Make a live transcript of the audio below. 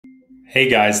Hey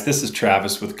guys, this is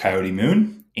Travis with Coyote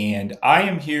Moon, and I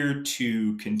am here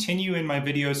to continue in my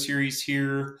video series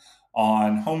here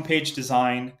on homepage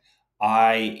design.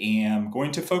 I am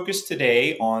going to focus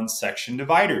today on section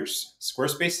dividers.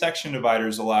 Squarespace section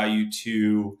dividers allow you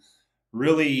to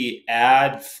really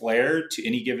add flair to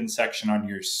any given section on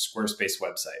your Squarespace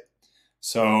website.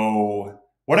 So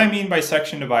what I mean by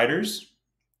section dividers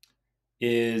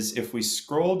is if we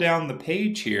scroll down the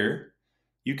page here,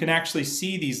 you can actually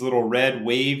see these little red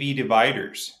wavy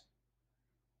dividers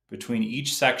between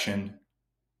each section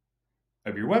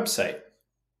of your website.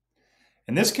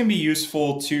 And this can be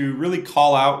useful to really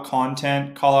call out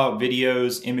content, call out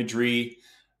videos, imagery,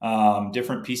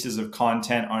 different pieces of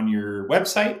content on your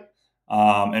website,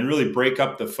 and really break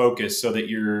up the focus so that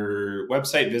your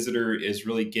website visitor is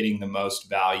really getting the most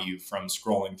value from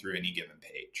scrolling through any given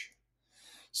page.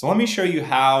 So let me show you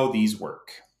how these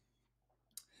work.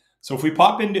 So if we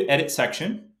pop into Edit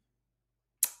Section,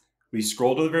 we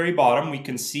scroll to the very bottom, we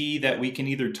can see that we can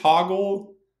either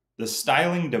toggle the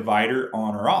styling divider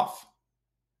on or off.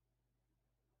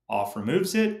 Off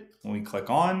removes it. When we click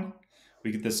on,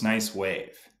 we get this nice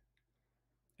wave.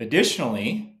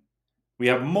 Additionally, we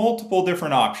have multiple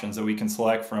different options that we can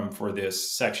select from for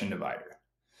this section divider.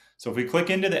 So if we click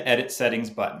into the Edit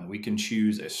Settings button, we can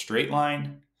choose a straight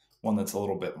line, one that's a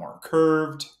little bit more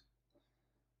curved,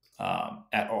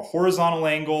 at a horizontal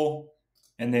angle,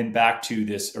 and then back to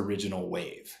this original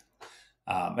wave.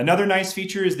 Another nice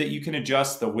feature is that you can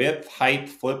adjust the width, height,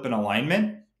 flip, and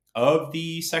alignment of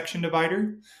the section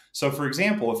divider. So for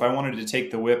example, if I wanted to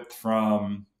take the width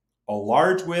from a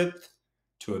large width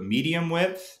to a medium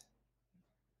width,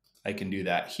 I can do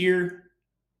that here.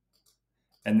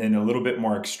 And then a little bit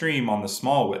more extreme on the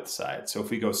small width side. So if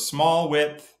we go small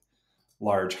width,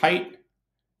 large height,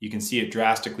 you can see it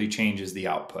drastically changes the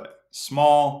output.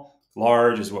 Small,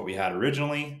 large is what we had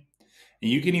originally. And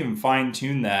you can even fine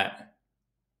tune that,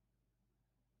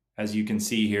 as you can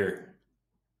see here.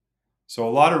 So a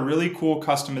lot of really cool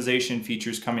customization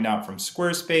features coming out from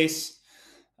Squarespace.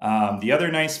 The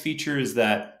other nice feature is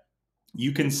that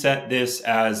you can set this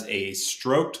as a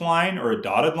stroked line or a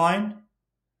dotted line.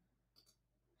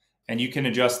 And you can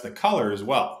adjust the color as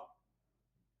well.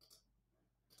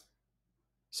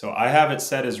 So I have it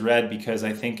set as red because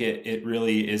I think it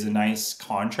really is a nice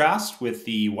contrast with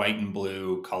the white and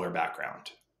blue color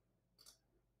background.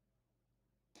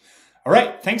 All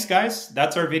right, thanks guys.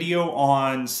 That's our video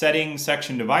on setting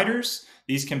section dividers.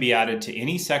 These can be added to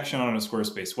any section on a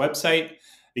Squarespace website.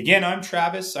 Again, I'm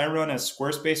Travis. I run a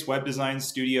Squarespace web design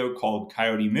studio called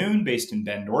Coyote Moon based in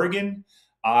Bend, Oregon.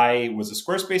 I was a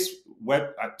Squarespace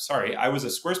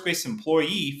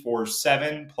employee for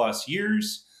 7+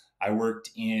 years. I worked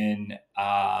in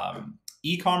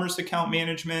e-commerce account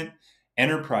management,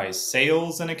 enterprise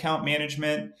sales and account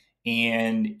management,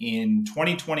 and in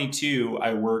 2022,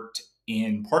 I worked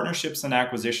in partnerships and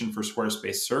acquisition for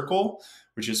Squarespace Circle,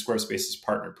 which is Squarespace's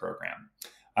partner program.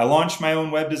 I launched my own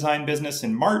web design business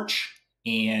in March,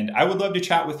 and I would love to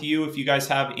chat with you if you guys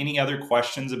have any other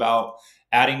questions about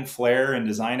adding flair and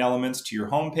design elements to your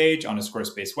homepage on a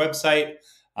Squarespace website.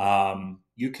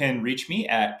 You can reach me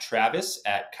at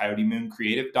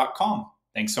travis@coyotemooncreative.com.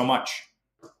 Thanks so much.